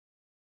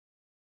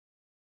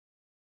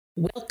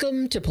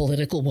Welcome to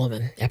Political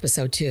Woman,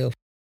 Episode 2.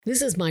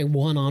 This is my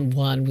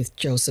one-on-one with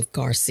Joseph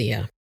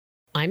Garcia.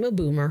 I'm a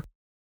boomer.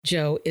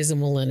 Joe is a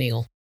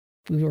millennial.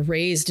 We were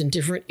raised in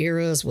different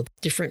eras with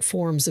different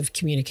forms of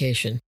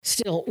communication.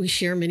 Still, we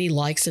share many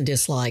likes and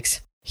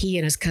dislikes. He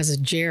and his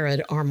cousin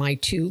Jared are my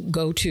two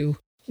go-to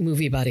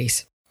movie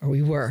buddies, or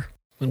we were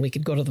when we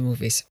could go to the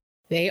movies.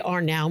 They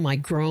are now my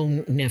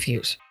grown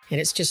nephews, and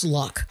it's just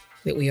luck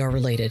that we are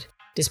related.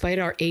 Despite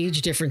our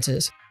age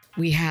differences,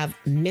 we have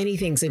many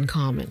things in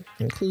common,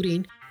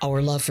 including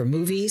our love for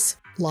movies,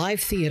 live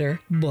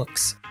theater,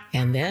 books,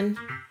 and then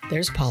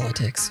there's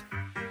politics.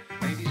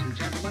 Ladies and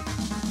gentlemen.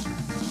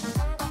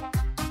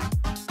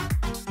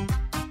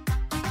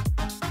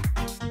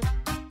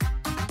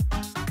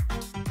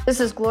 This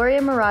is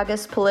Gloria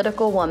Moraga's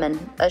Political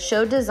Woman, a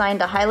show designed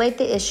to highlight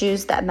the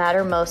issues that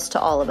matter most to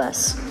all of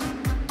us.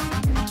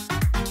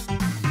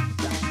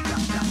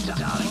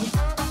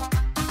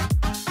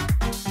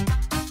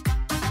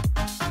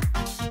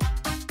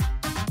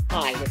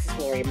 Hi, this is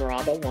Gloria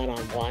Moraga,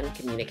 one-on-one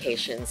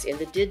communications in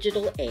the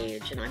digital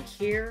age, and I'm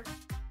here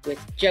with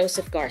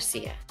Joseph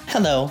Garcia.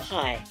 Hello.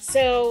 Hi.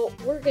 So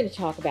we're going to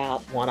talk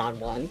about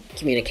one-on-one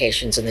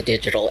communications in the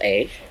digital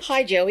age.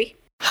 Hi, Joey.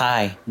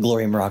 Hi,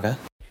 Gloria Moraga.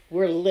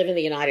 We live in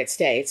the United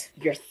States.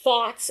 Your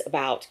thoughts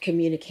about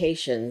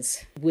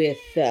communications with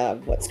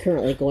what's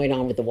currently going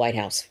on with the White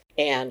House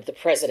and the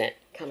president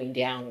coming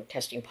down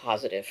testing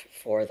positive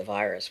for the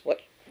virus? What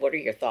are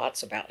your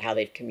thoughts about how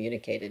they've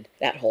communicated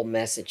that whole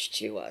message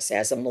to us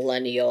as a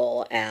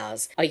millennial,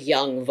 as a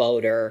young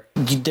voter?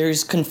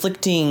 There's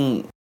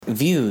conflicting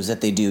views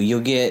that they do. You'll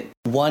get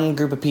one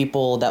group of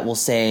people that will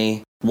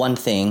say one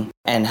thing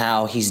and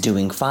how he's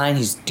doing fine.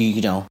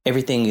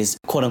 Everything is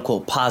quote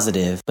unquote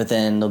positive, but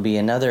then there'll be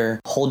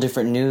another whole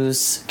different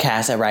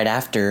newscast right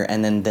after,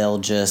 and then they'll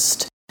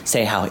just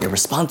say how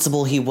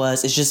irresponsible he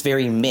was. It's just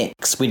very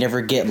mixed. We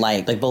never get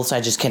like both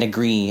sides just can't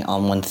agree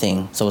on one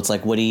thing. So it's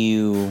like,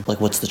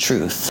 what's the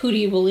truth? Who do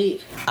you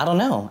believe? I don't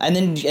know. And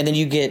then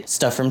you get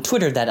stuff from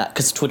Twitter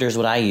because Twitter is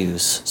what I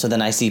use. So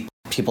then I see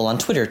people on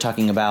Twitter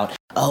talking about,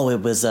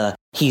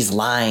 he's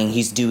lying.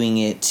 He's doing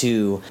it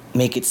to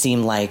make it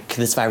seem like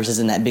this virus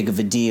isn't that big of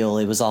a deal.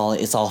 It's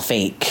all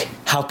fake.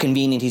 How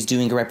convenient he's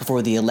doing it right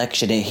before the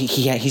election.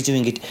 He's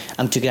doing it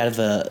to get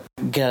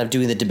out of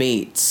doing the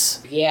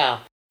debates. Yeah.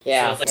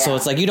 So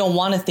it's like you don't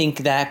want to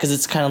think that because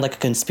it's kind of like a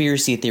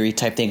conspiracy theory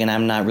type thing, and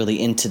I'm not really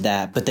into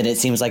that. But then it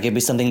seems like it'd be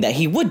something that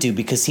he would do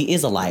because he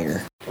is a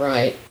liar.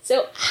 Right.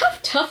 So how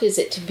tough is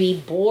it to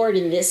be bored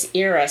in this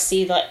era?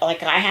 See,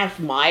 like I have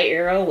my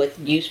era with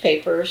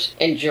newspapers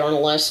and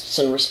journalists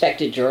and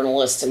respected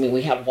journalists. I mean,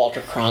 we had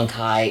Walter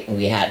Cronkite, and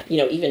we had,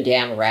 even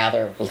Dan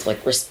Rather was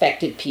like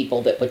respected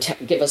people that would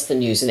give us the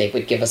news, and they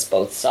would give us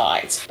both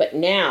sides. But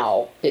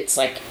now it's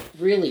like,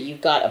 really,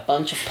 you've got a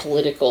bunch of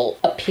political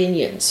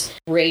opinions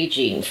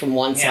raging from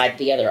one side to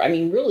the other. I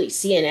mean, really,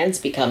 CNN's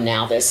become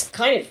now this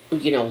kind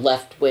of,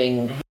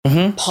 left-wing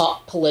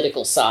pop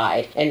political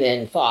side, and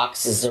then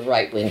Fox is the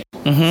right-wing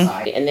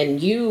side. And then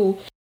do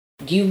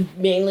you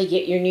mainly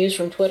get your news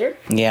from Twitter?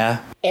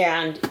 Yeah.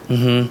 And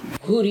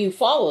who do you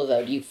follow,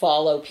 though? Do you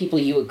follow people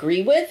you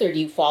agree with, or do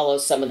you follow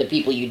some of the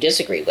people you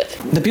disagree with?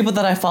 The people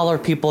that I follow are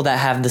people that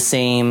have the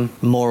same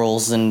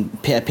morals and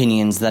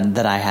opinions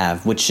that I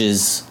have, which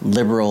is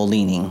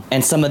liberal-leaning.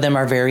 And some of them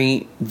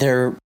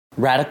they're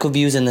radical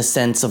views in the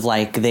sense of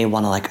like they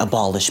want to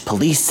abolish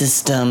police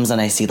systems, and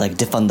I see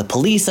defund the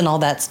police and all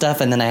that stuff.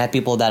 And then I have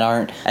people that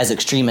aren't as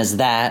extreme as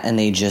that, and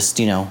they just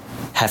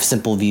have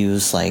simple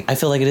views. Like I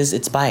feel like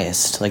it's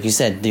biased. Like you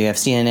said, you have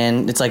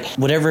CNN. It's like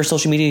whatever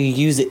social media you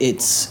use,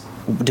 it's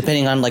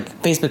depending on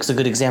Facebook's a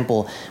good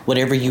example.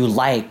 Whatever you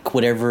like,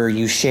 whatever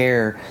you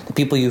share, the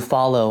people you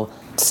follow,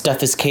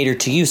 stuff is catered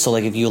to you. So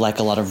if you like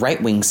a lot of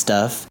right-wing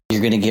stuff,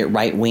 you're going to get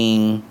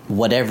right-wing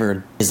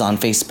whatever is on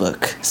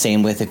Facebook.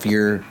 Same with if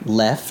you're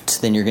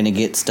left, then you're going to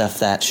get stuff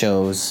that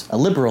shows a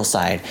liberal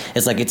side.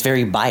 It's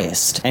very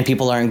biased, and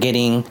people aren't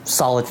getting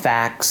solid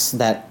facts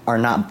that are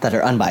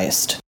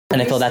unbiased.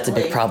 And I feel that's a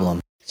big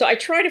problem. So I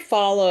try to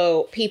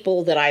follow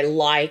people that I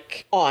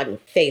like on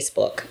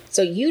Facebook.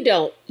 So you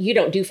don't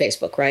do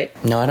Facebook, right?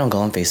 No, I don't go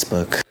on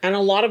Facebook. And a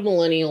lot of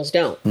millennials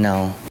don't.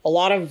 No. A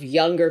lot of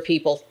younger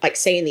people,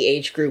 say in the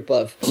age group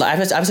of... I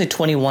would say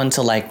 21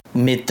 to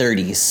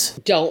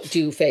mid-30s. Don't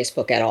do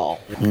Facebook at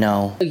all.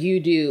 No.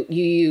 You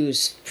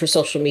use, for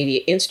social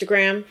media,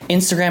 Instagram?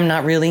 Instagram,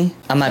 not really.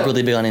 I'm not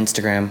really big on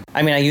Instagram.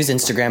 I mean, I use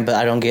Instagram, but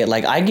I don't get,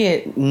 I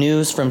get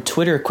news from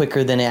Twitter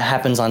quicker than it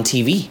happens on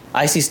TV.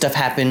 I see stuff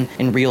happen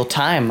in real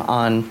time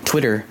on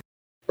Twitter.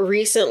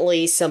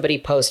 Recently, somebody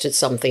posted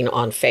something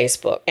on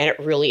Facebook, and it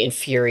really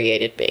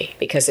infuriated me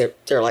because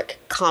they're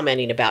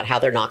commenting about how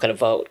they're not going to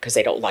vote because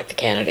they don't like the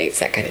candidates,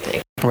 that kind of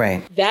thing.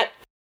 Right. That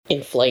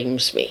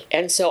inflames me.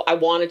 And so I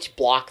wanted to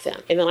block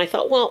them. And then I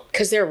thought, well,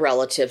 because they're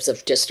relatives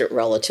of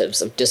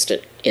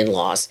distant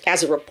in-laws.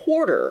 As a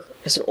reporter,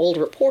 as an old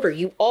reporter,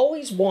 you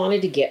always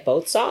wanted to get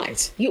both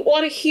sides. You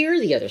want to hear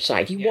the other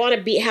side. You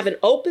want to have an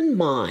open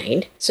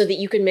mind so that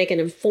you can make an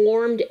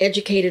informed,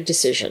 educated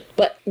decision.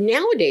 But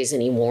nowadays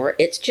anymore,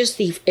 it's just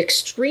the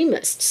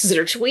extremists that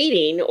are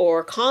tweeting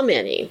or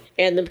commenting,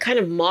 and the kind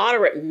of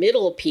moderate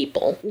middle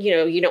people,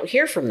 you don't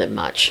hear from them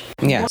much.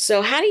 Yeah.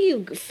 So how do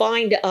you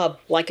find a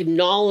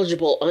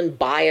knowledgeable,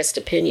 unbiased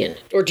opinion?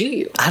 Or do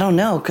you? I don't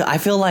know. I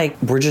feel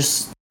like we're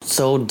just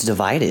so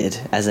divided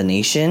as a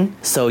nation.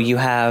 So you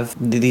have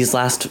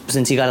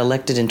since he got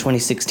elected in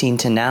 2016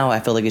 to now, I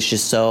feel like it's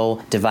just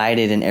so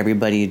divided, and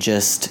everybody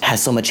just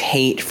has so much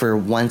hate for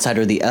one side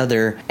or the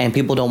other, and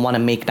people don't want to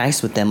make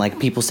nice with them. Like,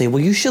 people say,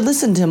 well, you should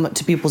listen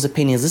to people's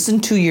opinions, listen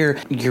to your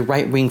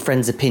right-wing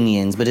friends'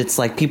 opinions, but it's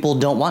like, people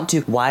don't want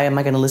to. Why am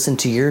I going to listen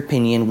to your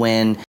opinion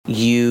when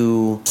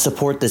you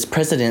support this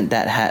president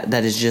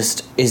that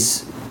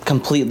is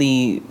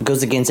completely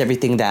goes against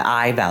everything that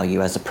I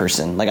value as a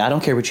person? Like, I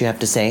don't care what you have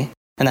to say.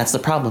 And that's the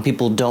problem.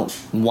 People don't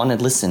want to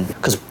listen,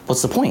 because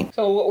what's the point?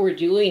 So what we're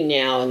doing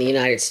now in the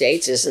United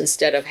States is,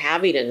 instead of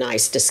having a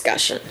nice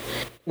discussion,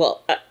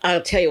 well,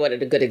 I'll tell you what a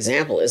good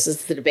example is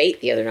the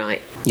debate the other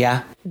night.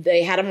 Yeah.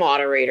 They had a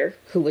moderator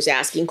who was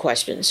asking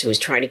questions, who was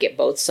trying to get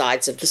both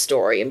sides of the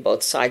story and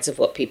both sides of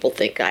what people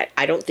think.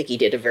 I don't think he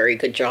did a very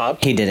good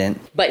job. He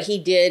didn't. But he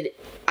did,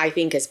 I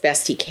think, as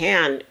best he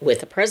can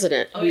with a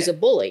president who's a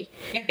bully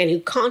and who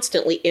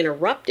constantly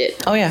interrupted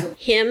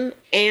him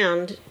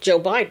and Joe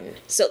Biden.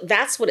 So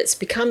that's what it's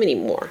become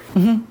anymore.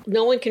 Mm-hmm.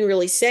 No one can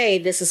really say,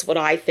 this is what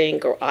I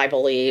think or I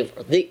believe,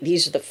 or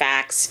these are the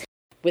facts,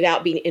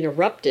 without being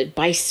interrupted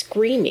by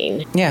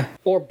screaming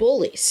or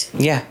bullies.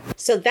 Yeah.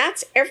 So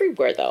that's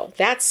everywhere, though.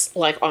 That's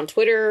like on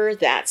Twitter,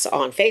 that's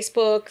on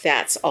Facebook,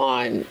 that's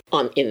on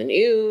in the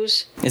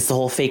news. It's the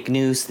whole fake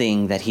news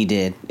thing that he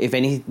did. If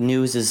any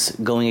news is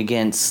going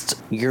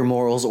against your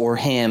morals or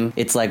him,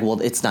 it's like, well,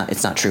 it's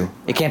not true.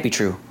 It can't be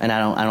true. And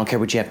I don't care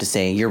what you have to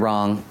say. You're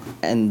wrong.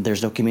 And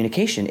there's no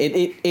communication.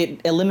 It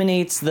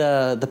eliminates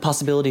the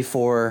possibility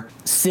for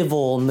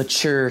civil,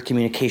 mature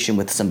communication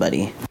with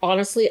somebody.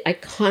 Honestly, I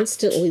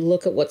constantly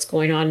look at what's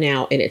going on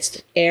now, and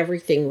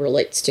everything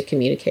relates to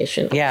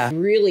communication. Yeah. I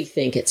really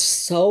think it's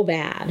so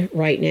bad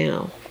right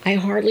now. I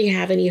hardly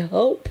have any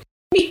hope,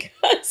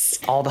 because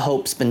all the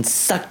hope's been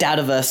sucked out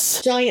of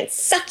us. Giant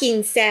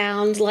sucking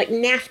sound like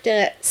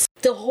NAFTA.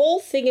 The whole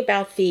thing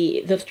about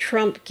the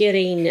Trump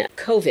getting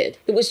COVID,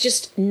 it was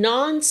just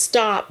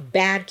nonstop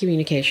bad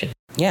communication.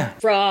 Yeah.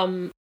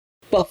 From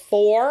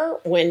before,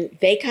 when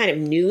they kind of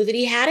knew that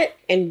he had it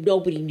and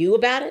nobody knew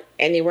about it,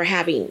 and they were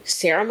having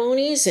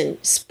ceremonies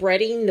and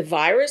spreading the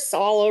virus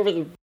all over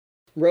the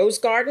rose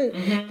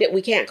garden that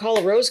we can't call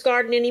a rose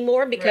garden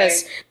anymore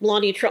because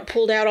Melania Trump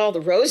pulled out all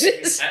the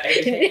roses.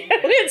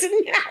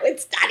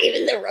 It's not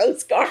even the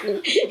rose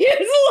garden.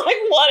 It's like,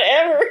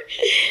 whatever.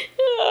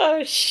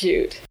 Oh,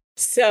 shoot.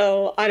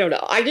 So, I don't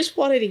know. I just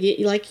wanted to get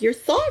your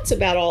thoughts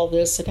about all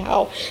this and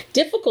how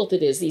difficult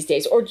it is these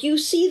days. Or do you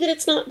see that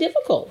it's not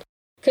difficult?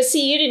 Because,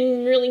 see, you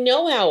didn't really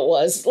know how it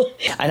was.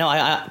 I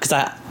know, because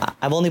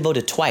I've only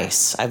voted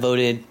twice. I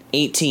voted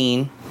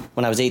 18.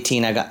 When I was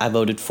 18, I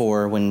voted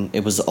for when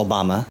it was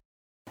Obama.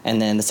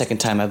 And then the second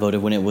time I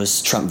voted when it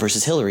was Trump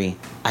versus Hillary.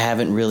 I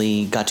haven't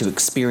really got to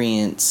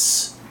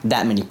experience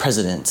that many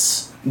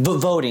presidents,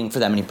 voting for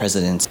that many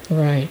presidents.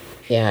 Right.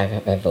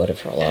 Yeah, I voted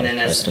for a lot of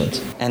presidents.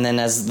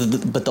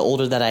 But the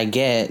older that I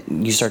get,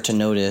 you start to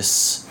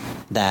notice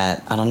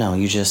that, I don't know,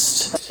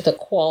 the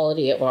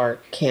quality of our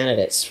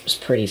candidates was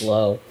pretty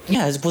low.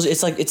 Yeah,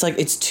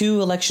 it's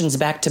two elections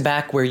back to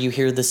back where you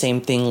hear the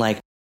same thing, like,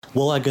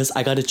 well, I guess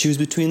I got to choose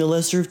between the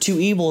lesser of two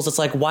evils. It's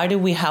like, why do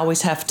we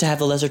always have to have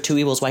the lesser of two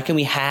evils? Why can't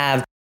we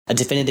have a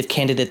definitive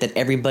candidate that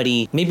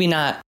everybody maybe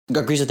not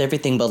agrees with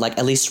everything, but like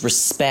at least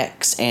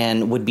respects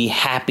and would be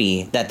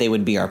happy that they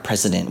would be our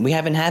president? We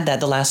haven't had that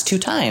the last two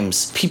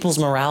times. People's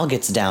morale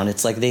gets down.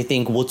 It's like they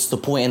think, what's the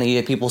point? And then you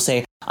get people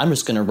say, I'm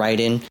just going to write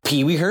in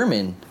Pee Wee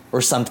Herman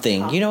or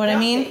something. You know what I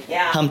mean?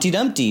 Yeah. Humpty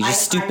Dumpty,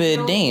 just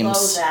stupid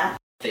names.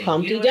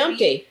 Humpty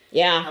Dumpty.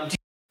 Yeah.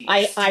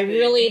 I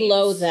really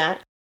loathe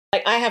that.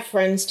 Like, I have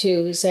friends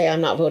too who say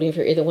I'm not voting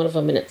for either one of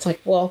them, and it's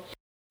like, well,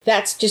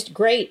 that's just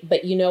great,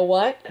 but you know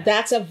what?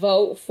 That's a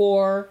vote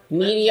for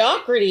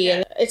mediocrity,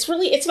 and it's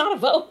not a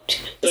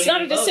vote. It's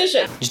not a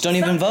decision. Just don't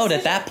even vote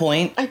at that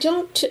point. I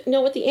don't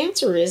know what the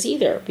answer is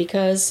either,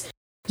 because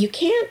you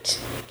can't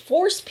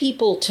force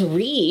people to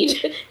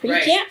read. You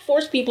can't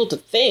force people to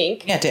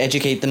think. Yeah, to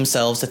educate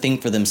themselves, to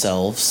think for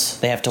themselves.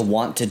 They have to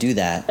want to do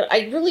that.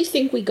 I really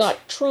think we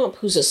got Trump,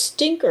 who's a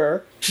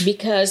stinker,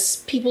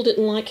 because people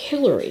didn't like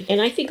Hillary. And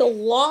I think a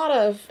lot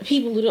of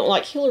people who don't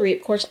like Hillary,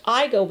 of course,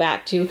 I go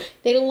back to,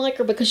 they don't like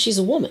her because she's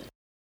a woman.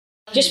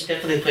 Just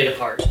definitely played a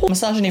part.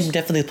 Misogyny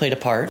definitely played a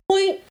part.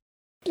 Point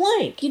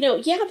blank.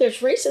 Yeah, there's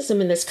racism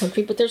in this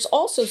country, but there's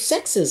also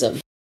sexism.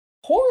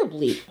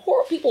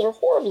 people are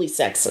horribly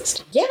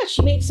sexist. Yeah,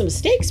 she made some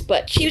mistakes,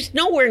 but she's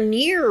nowhere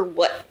near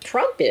what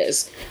Trump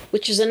is,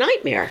 which is a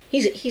nightmare.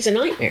 He's a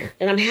nightmare.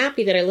 And I'm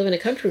happy that I live in a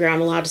country where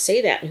I'm allowed to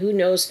say that. And who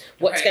knows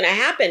what's going to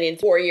happen in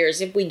 4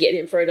 years if we get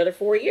him for another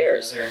 4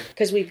 years.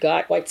 Because we've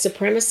got white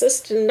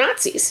supremacists and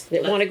Nazis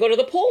that want to go to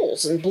the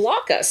polls and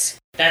block us.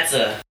 That's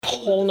a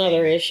whole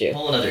nother issue.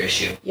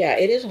 Yeah,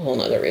 it is a whole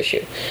nother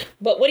issue.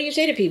 But what do you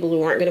say to people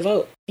who aren't going to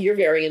vote? You're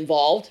very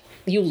involved.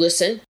 You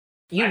listen.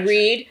 You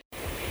read.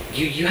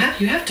 You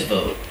have to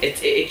vote.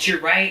 It's your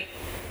right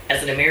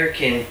as an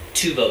American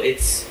to vote.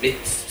 It's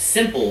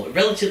simple,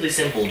 relatively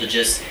simple to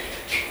just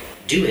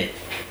do it.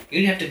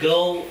 You don't have to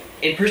go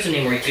in person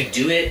anymore. You could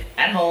do it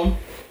at home,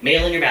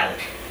 mail in your ballot.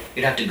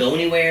 You don't have to go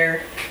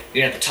anywhere.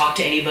 You don't have to talk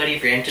to anybody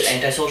if you're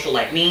antisocial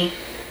like me.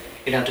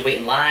 You don't have to wait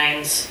in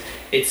lines.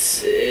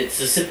 It's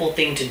a simple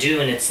thing to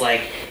do, and it's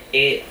like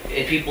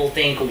if people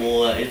think,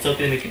 well, it's not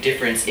going to make a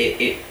difference.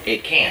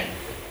 It can.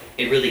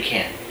 It really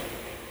can.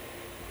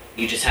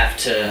 You just have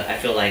to, I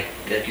feel like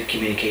your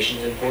communication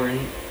is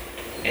important,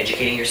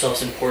 educating yourself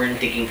is important,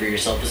 thinking for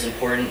yourself is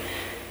important,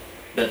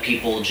 but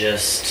people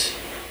just,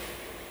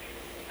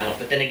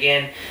 but then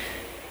again,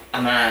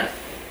 I'm not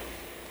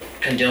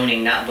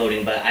condoning not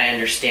voting, but I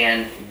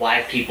understand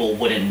why people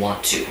wouldn't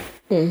want to.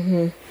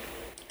 Mm-hmm.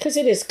 Because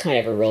it is kind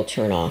of a real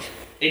turnoff.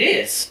 It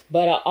is.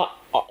 But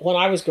when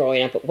I was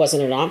growing up, it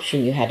wasn't an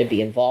option. You had to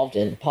be involved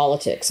in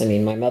politics. I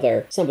mean, my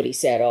mother, somebody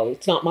said, oh,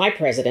 it's not my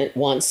president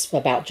once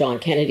about John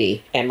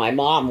Kennedy. And my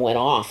mom went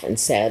off and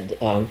said,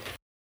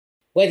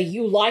 whether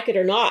you like it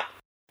or not,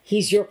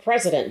 he's your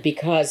president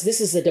because this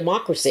is a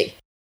democracy.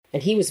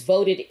 And he was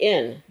voted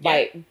in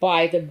by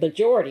the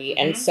majority.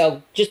 Mm-hmm. And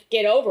so just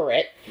get over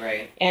it.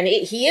 Right. And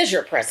he is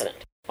your president.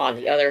 On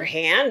the other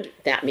hand,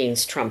 that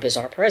means Trump is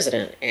our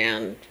president.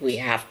 And we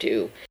have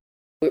to...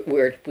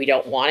 We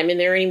don't want him in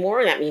there anymore,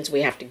 and that means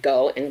we have to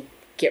go and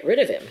get rid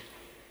of him.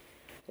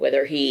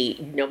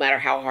 No matter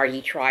how hard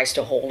he tries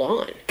to hold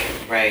on.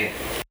 Right.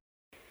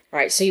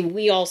 Right, so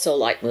we also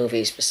like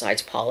movies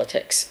besides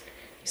politics.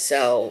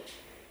 So,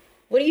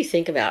 what do you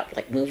think about,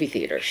 like, movie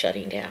theaters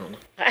shutting down?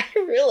 I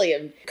really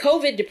am.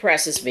 COVID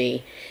depresses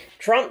me.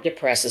 Trump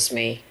depresses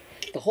me.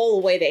 The whole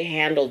way they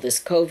handled this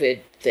COVID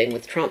thing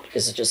with Trump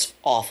is just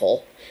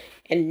awful.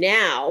 And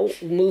now,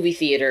 movie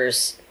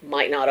theaters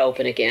might not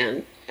open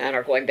again and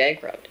are going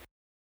bankrupt.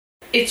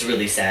 It's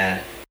really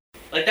sad.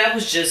 Like, that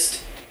was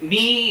just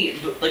me,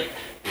 like,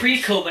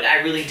 pre-COVID,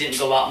 I really didn't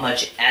go out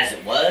much as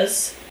it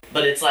was.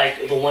 But it's like,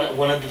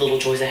 one of the little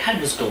joys I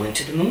had was going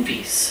to the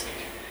movies.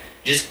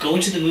 Just going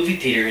to the movie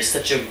theater is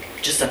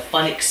just a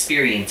fun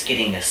experience,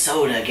 getting a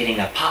soda, getting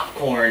a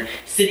popcorn,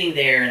 sitting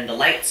there and the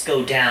lights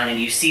go down and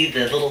you see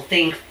the little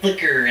thing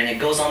flicker and it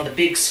goes on the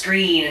big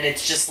screen and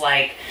it's just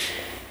like...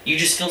 You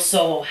just feel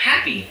so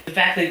happy. The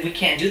fact that we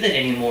can't do that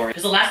anymore.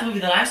 Because the last movie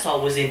that I saw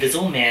was The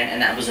Invisible Man,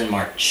 and that was in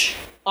March.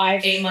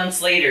 8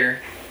 months later,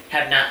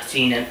 have not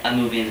seen a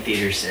movie in the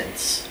theater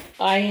since.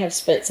 I have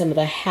spent some of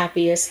the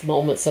happiest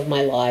moments of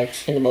my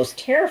life and the most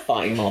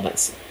terrifying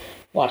moments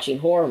watching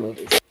horror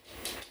movies.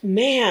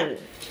 Man,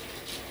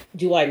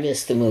 do I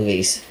miss the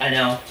movies. I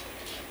know.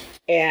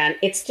 And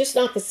it's just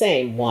not the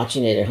same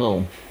watching it at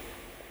home.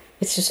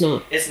 It's just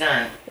not. It's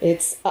not.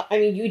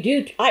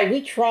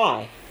 We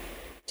try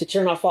to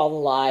turn off all the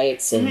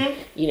lights and that's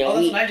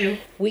what I do.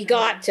 We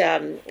bought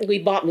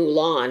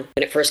Mulan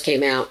when it first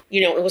came out.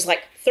 It was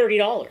like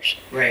 $30.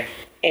 Right.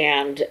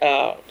 And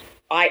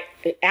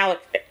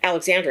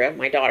Alexandra,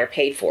 my daughter,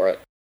 paid for it,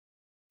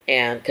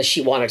 and because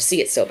she wanted to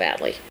see it so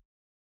badly.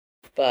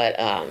 But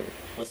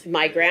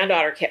my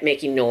granddaughter kept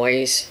making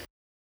noise,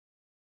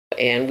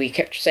 and we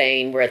kept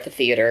saying, "We're at the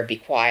theater, be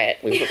quiet."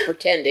 We were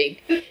pretending,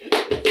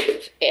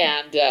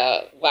 and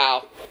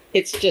wow,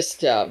 it's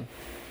just.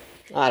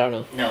 I don't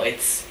know. No, it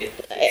sucks.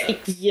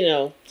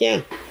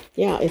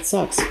 It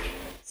sucks.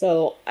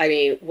 So, I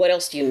mean, what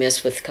else do you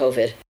miss with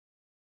COVID?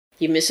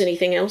 You miss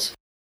anything else?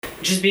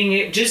 Just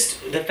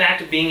the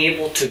fact of being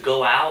able to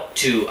go out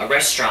to a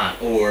restaurant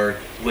or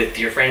with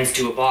your friends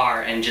to a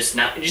bar and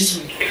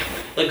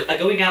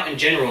going out in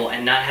general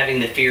and not having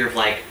the fear of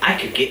like, I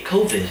could get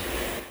COVID.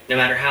 No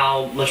matter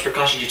how much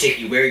precautions you take,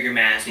 you wear your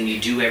mask and you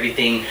do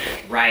everything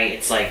right.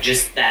 It's like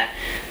just that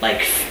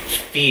like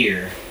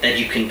fear that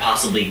you can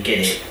possibly get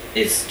it.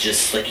 It's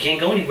just like you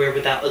can't go anywhere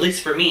without, at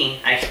least for me,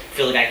 I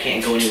feel like I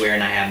can't go anywhere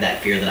and I have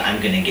that fear that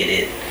I'm gonna get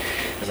it.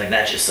 I was like,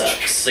 that just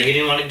sucks. Like you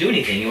didn't want to do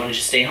anything, you want to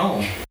just stay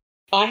home.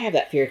 I have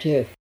that fear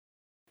too.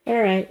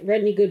 All right,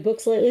 read any good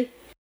books lately?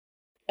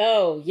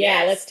 Oh yeah,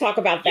 yes. Let's talk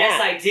about that.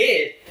 Yes, I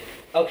did.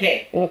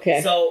 Okay.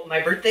 So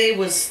my birthday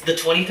was the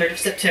 23rd of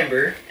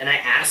September, and I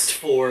asked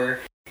for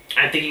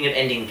I'm Thinking of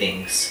Ending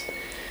Things,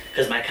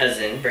 because my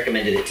cousin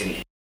recommended it to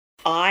me.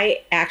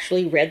 I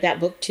actually read that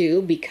book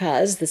too,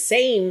 because the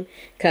same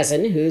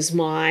cousin, who's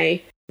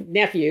my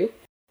nephew,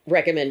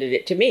 recommended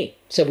it to me.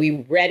 So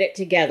we read it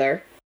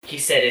together. He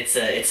said it's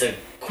a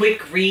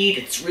quick read,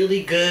 it's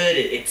really good,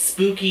 it's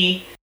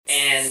spooky.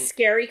 And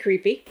scary,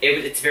 creepy.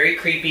 It's very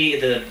creepy.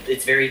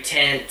 It's very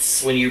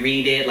tense when you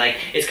read it. Like,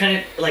 it's kind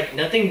of like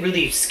nothing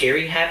really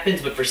scary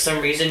happens, but for some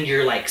reason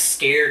you're like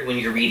scared when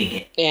you're reading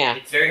it. Yeah.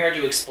 It's very hard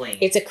to explain.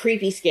 It's a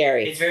creepy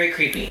scary. It's very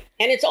creepy.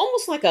 And it's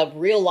almost like a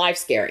real life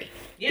scary.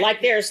 Yeah.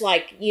 Like there's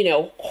like,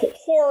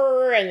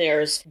 horror and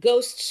there's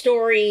ghost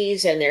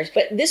stories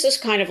but this is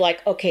kind of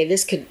like, okay,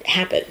 this could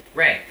happen.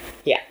 Right.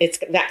 Yeah, it's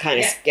that kind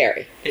of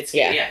scary. It's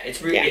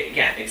it's really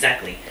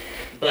exactly.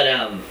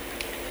 But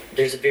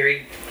there's a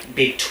very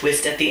big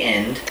twist at the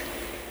end.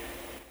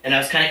 And I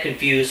was kind of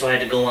confused, so I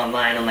had to go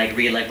online and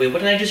read wait, what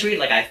did I just read?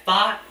 I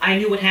thought I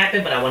knew what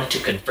happened, but I wanted to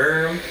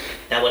confirm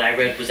that what I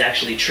read was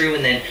actually true.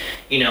 And then,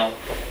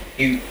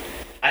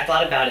 I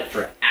thought about it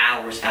for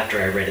hours after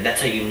I read it.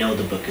 That's how you know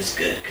the book is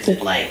good, because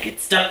it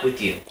stuck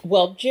with you.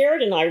 Well,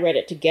 Jared and I read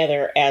it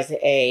together as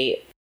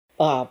a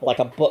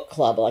book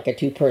club, like a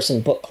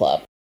 2-person book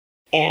club,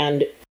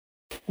 and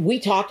we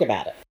talked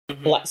about it.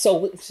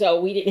 Mm-hmm.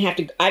 So we didn't have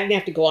to. I didn't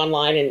have to go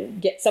online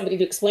and get somebody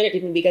to explain it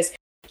to me because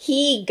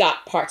he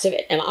got parts of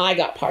it and I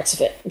got parts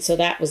of it, and so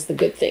that was the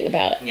good thing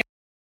about it. Yeah.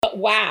 But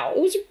wow, it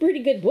was a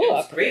pretty good book. It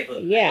was a great book.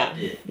 Yeah, I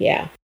loved it.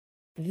 Yeah.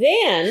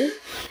 Then,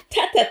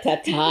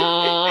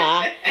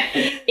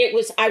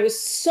 I was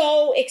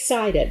so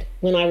excited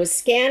when I was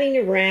scanning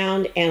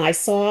around and I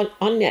saw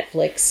on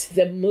Netflix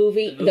the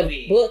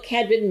book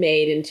had been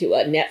made into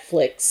a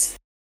Netflix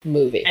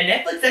movie. And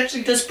Netflix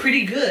actually does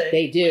pretty good.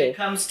 They do. When it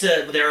comes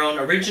to their own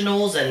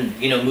originals and,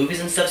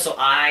 movies and stuff, so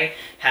I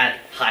had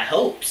high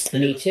hopes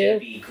that it was going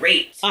to be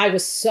great. I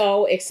was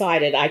so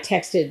excited. I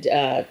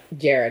texted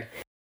Jared.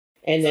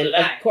 And then,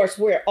 of course,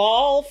 we're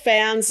all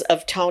fans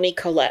of Toni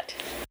Collette.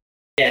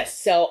 Yes.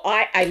 So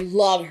I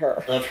love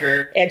her. Love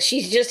her. And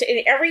she's just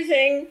in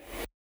everything.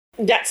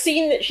 That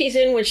scene that she's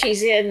in when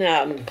she's in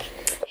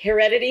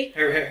Heredity.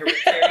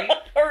 Hereditary.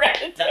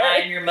 Hereditary. The I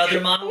am your mother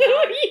monologue.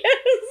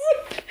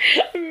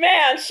 Yes.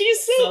 Man,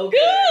 she's so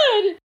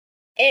good.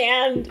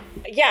 And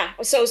yeah,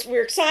 so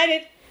we're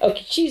excited.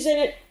 Okay, she's in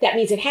it. That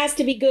means it has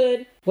to be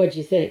good. What'd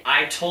you think?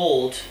 I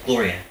told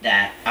Gloria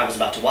that I was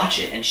about to watch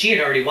it, and she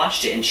had already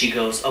watched it, and she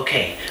goes,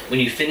 okay, when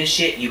you finish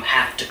it, you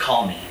have to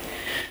call me.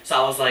 So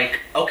I was like,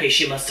 okay,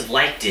 she must have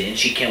liked it, and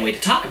she can't wait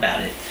to talk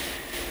about it.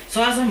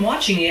 So as I'm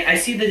watching it, I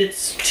see that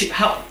it's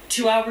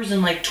 2 hours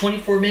and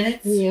 24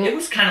 minutes. Yeah. It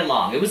was kind of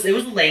long. It was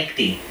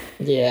lengthy.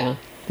 Yeah.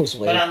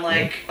 But I'm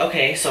like,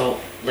 okay, so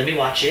let me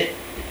watch it.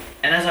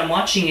 And as I'm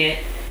watching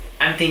it,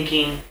 I'm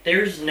thinking,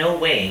 there's no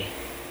way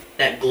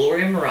that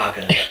Gloria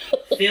Moraga,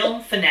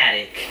 film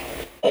fanatic,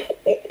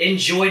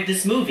 enjoyed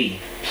this movie.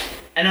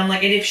 And I'm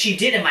like, and if she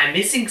did, am I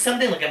missing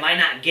something? Am I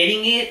not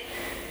getting it?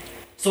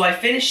 So I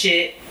finished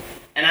it,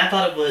 and I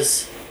thought it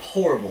was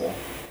horrible.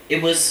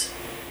 It was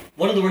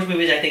one of the worst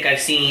movies I think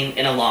I've seen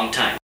in a long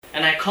time.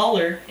 And I call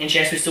her, and she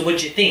asks me, so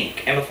what'd you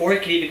think? And before I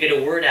could even get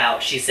a word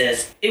out, she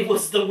says, it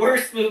was the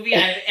worst movie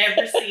I've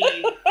ever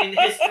seen in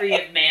the history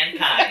of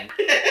mankind.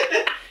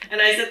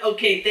 And I said,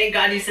 okay, thank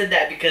God you said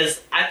that,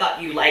 because I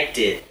thought you liked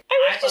it.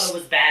 I thought it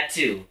was bad,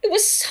 too. It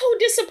was so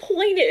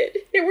disappointed.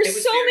 There were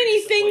so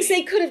many things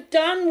they could have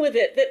done with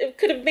it that it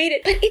could have made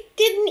it, but it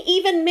didn't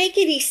even make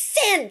any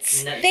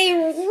sense. Nothing. They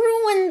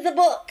ruined the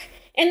book.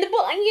 And the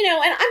book,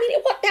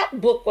 that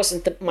book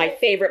wasn't my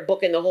favorite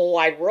book in the whole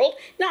wide world.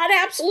 Not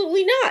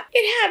absolutely not.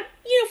 It had,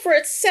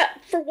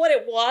 for what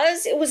it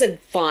was a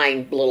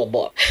fine little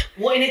book.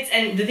 Well,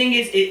 and the thing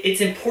is,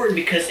 it's important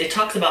because it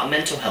talks about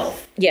mental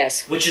health.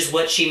 Yes. Which is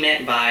what she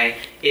meant by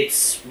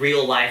it's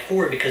real life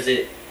horror, because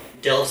it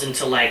delves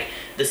into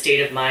the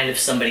state of mind of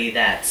somebody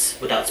that's,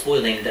 without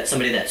spoiling,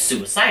 somebody that's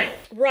suicidal.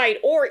 Right,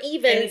 or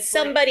even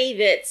somebody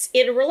that's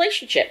in a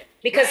relationship.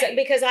 Because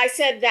I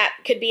said that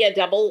could be a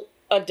double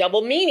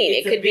meaning.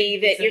 It could be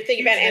that you're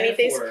thinking about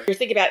anything. You're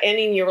thinking about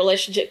ending your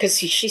relationship, because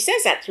she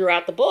says that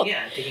throughout the book.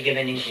 Yeah, thinking of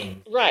ending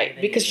things. Right,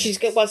 because she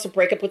wants to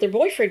break up with her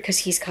boyfriend because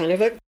he's kind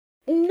of a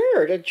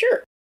nerd, a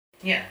jerk.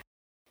 Yeah.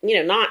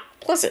 Not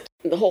pleasant.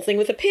 The whole thing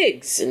with the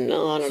pigs and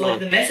on and on.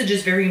 So the message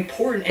is very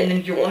important, and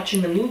then you're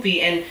watching the movie,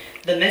 and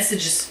the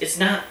message is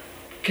not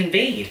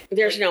conveyed.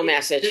 There's no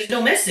message. There's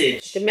no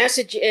message. The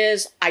message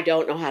is, I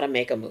don't know how to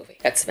make a movie.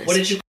 That's the message. What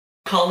did you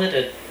call it?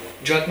 A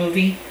drug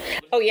movie?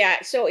 Oh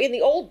yeah. So in the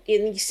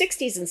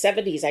 60s and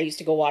 70s, I used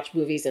to go watch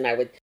movies, and I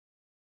would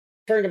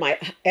turn to my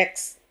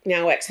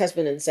now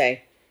ex-husband and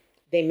say,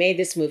 they made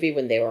this movie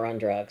when they were on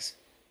drugs.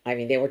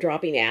 They were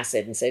dropping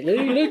acid and say,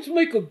 let's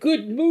make a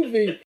good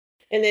movie.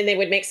 And then they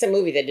would make some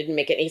movie that didn't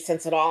make any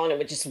sense at all, and it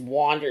would just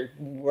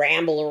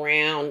ramble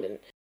around and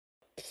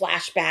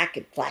flash back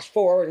and flash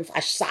forward and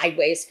flash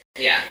sideways.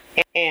 Yeah.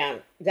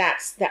 And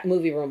that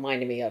movie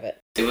reminded me of it.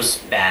 It was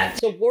bad.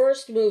 It's the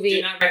worst movie.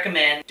 Do not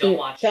recommend. Don't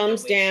watch it.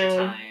 Thumbs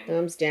down.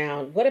 Thumbs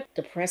down. What a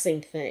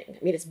depressing thing.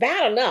 It's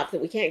bad enough that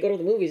we can't go to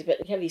the movies, but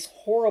we have these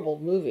horrible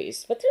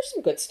movies. But there's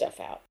some good stuff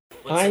out.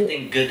 What's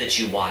something good that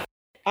you watch?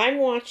 I'm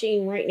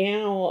watching right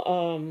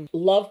now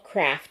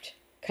Lovecraft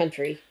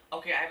Country.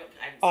 Okay, I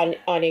haven't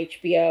on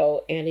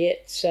HBO, and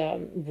it's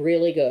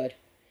really good.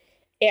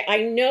 I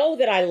know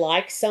that I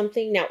like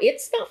something. Now,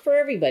 it's not for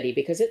everybody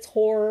because it's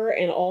horror,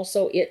 and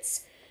also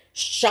it's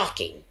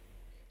shocking.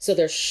 So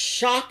there's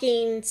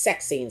shocking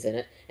sex scenes in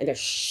it, and there's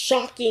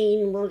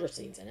shocking murder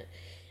scenes in it.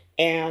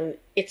 And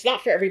it's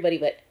not for everybody,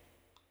 but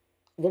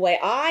the way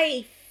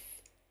I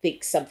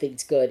think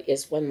something's good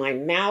is when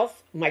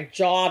my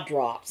jaw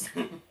drops.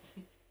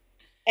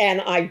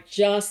 And I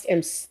just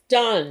am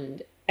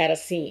stunned at a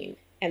scene.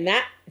 And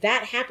that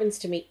happens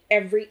to me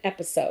every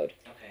episode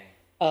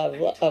of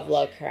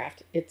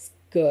Lovecraft. It's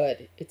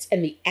good.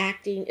 And the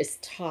acting is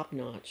top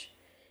notch.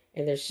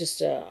 And there's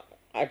just a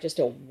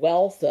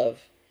wealth of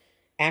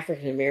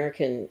African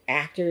American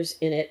actors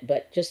in it,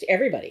 but just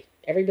everybody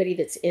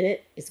that's in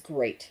it is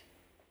great.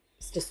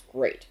 It's just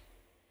great.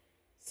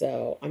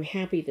 So I'm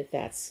happy that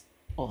that's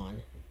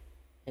on,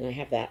 and I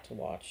have that to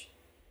watch.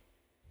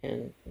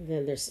 And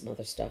then there's some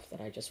other stuff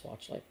that I just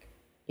watch, like,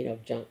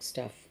 junk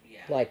stuff,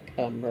 like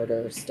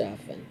murder stuff.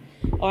 And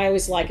I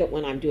always like it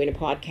when I'm doing a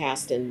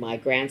podcast and my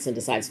grandson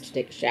decides to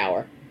take a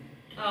shower.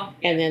 Oh.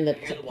 And then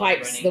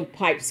the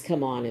pipes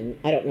come on, and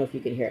I don't know if you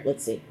can hear it.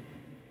 Let's see.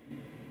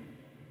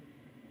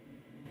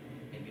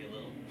 Maybe a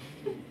little.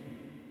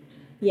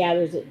 Yeah,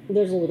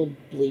 there's a little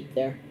bleep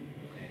there.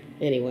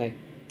 Okay. Anyway,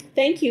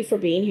 thank you for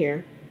being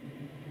here.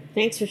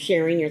 Thanks for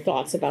sharing your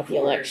thoughts about the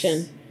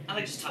election. I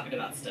like just talking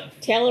about stuff.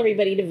 Tell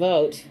everybody to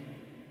vote.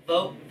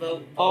 Vote.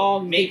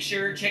 Make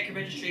sure, check your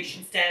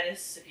registration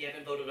status. If you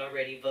haven't voted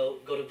already,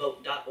 vote. Go to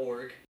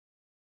vote.org.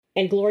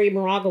 And Gloria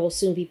Moraga will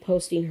soon be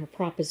posting her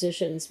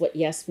propositions, what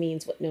yes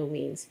means, what no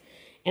means.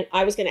 And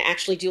I was going to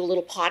actually do a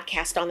little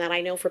podcast on that.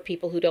 I know for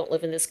people who don't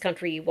live in this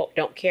country, you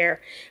don't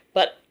care.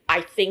 But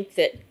I think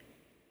that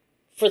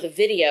for the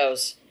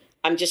videos,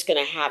 I'm just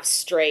going to have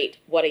straight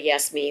what a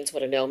yes means,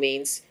 what a no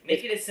means.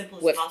 Make it as simple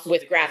as possible.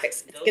 With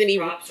graphics. Those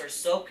props are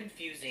so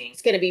confusing.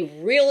 It's going to be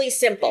really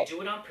simple. They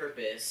do it on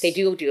purpose. They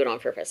do it on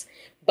purpose.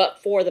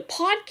 But for the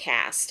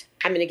podcast,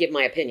 I'm going to give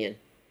my opinion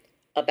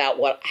about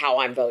how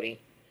I'm voting.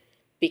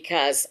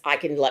 Because I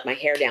can let my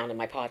hair down in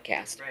my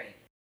podcast. Right.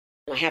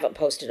 I haven't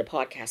posted a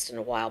podcast in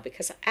a while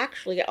because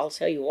actually, I'll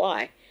tell you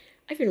why.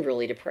 I've been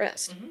really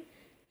depressed. Mm-hmm.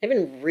 I've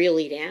been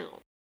really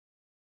down.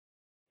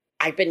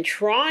 I've been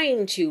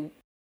trying to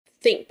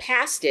think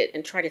past it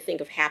and try to think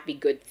of happy,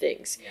 good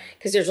things.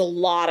 Because there's a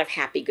lot of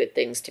happy, good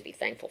things to be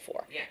thankful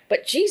for. Yeah.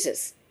 But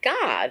Jesus,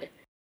 God,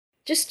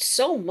 just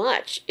so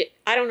much.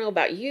 I don't know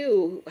about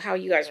you, how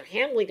you guys are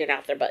handling it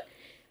out there, but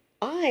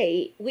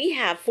we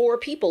have 4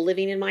 people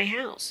living in my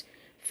house.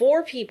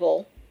 4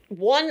 people,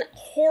 1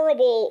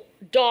 horrible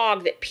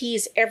dog that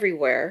pees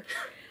everywhere,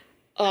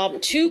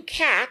 2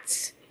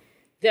 cats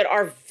that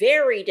are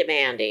very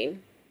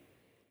demanding,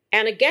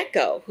 and a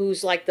gecko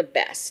who's like the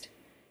best.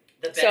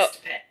 The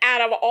best pet.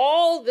 Out of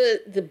all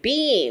the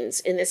beings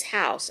in this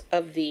house,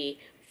 of the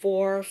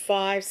 4,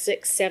 5,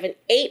 6, 7,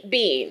 8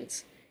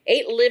 beings,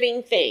 8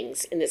 living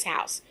things in this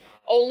house,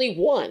 only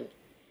 1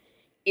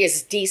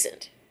 is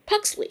decent.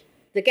 Puxley,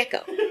 the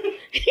gecko.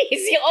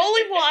 He's the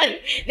only one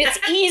that's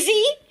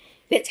easy,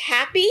 that's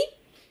happy.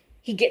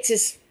 He gets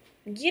his,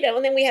 and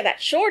then we have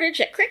that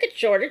cricket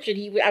shortage,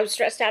 and I was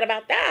stressed out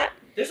about that.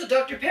 There's a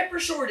Dr. Pepper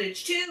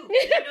shortage, too.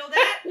 Did you know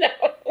that?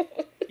 No.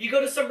 You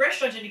go to some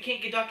restaurants and you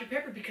can't get Dr.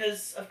 Pepper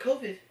because of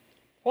COVID.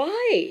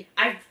 Why?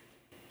 I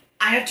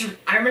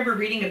remember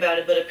reading about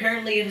it, but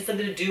apparently it has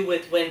something to do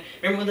with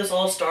remember when this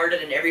all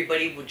started and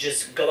everybody would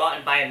just go out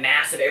and buy a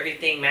mass of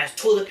everything, mass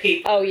toilet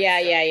paper. Oh,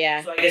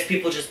 yeah. So I guess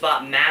people just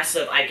bought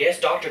massive,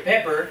 Dr.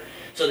 Pepper,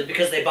 so that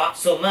because they bought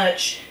so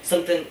much,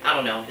 something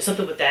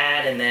with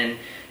that, and then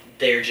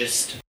they're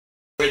just,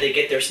 where they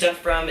get their stuff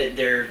from, they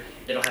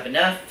don't have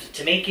enough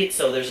to make it,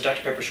 so there's a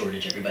Dr. Pepper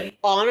shortage, everybody.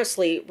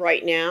 Honestly,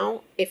 right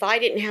now, if I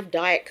didn't have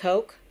Diet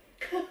Coke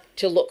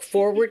to look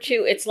forward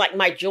to, it's like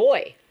my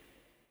joy.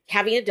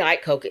 Having a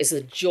Diet Coke is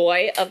the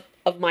joy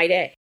of my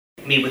day.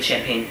 Me with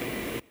champagne.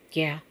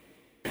 Yeah.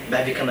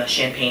 I've become a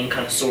champagne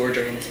connoisseur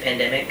during this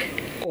pandemic.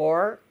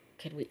 Or,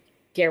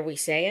 dare we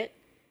say it?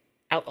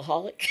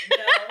 Alcoholic?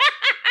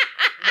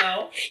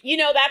 No.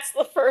 That's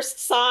the first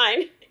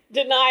sign.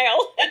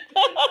 Denial.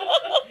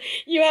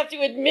 You have to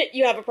admit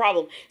you have a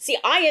problem. See,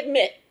 I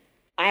admit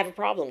I have a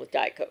problem with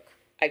Diet Coke.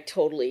 I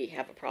totally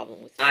have a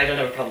problem with it. I don't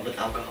have a problem with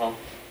alcohol.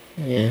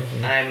 Yeah.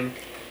 I'm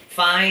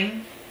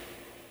fine.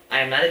 I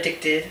am not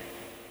addicted.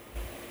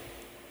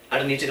 I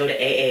don't need to go to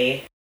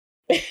AA.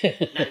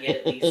 Not yet,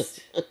 at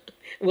least.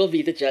 We'll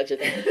be the judge of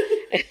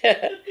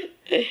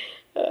that.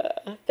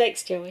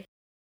 Thanks, Joey.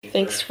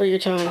 Thanks for your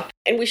time.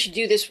 And we should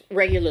do this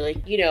regularly.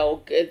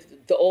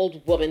 The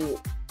old woman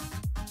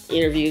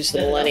interviews the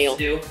millennial.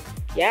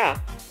 Yeah.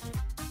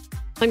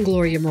 I'm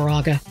Gloria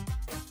Moraga.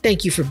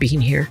 Thank you for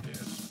being here.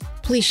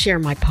 Please share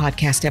my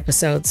podcast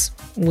episodes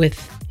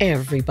with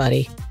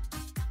everybody.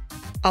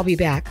 I'll be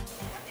back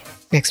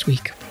next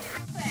week.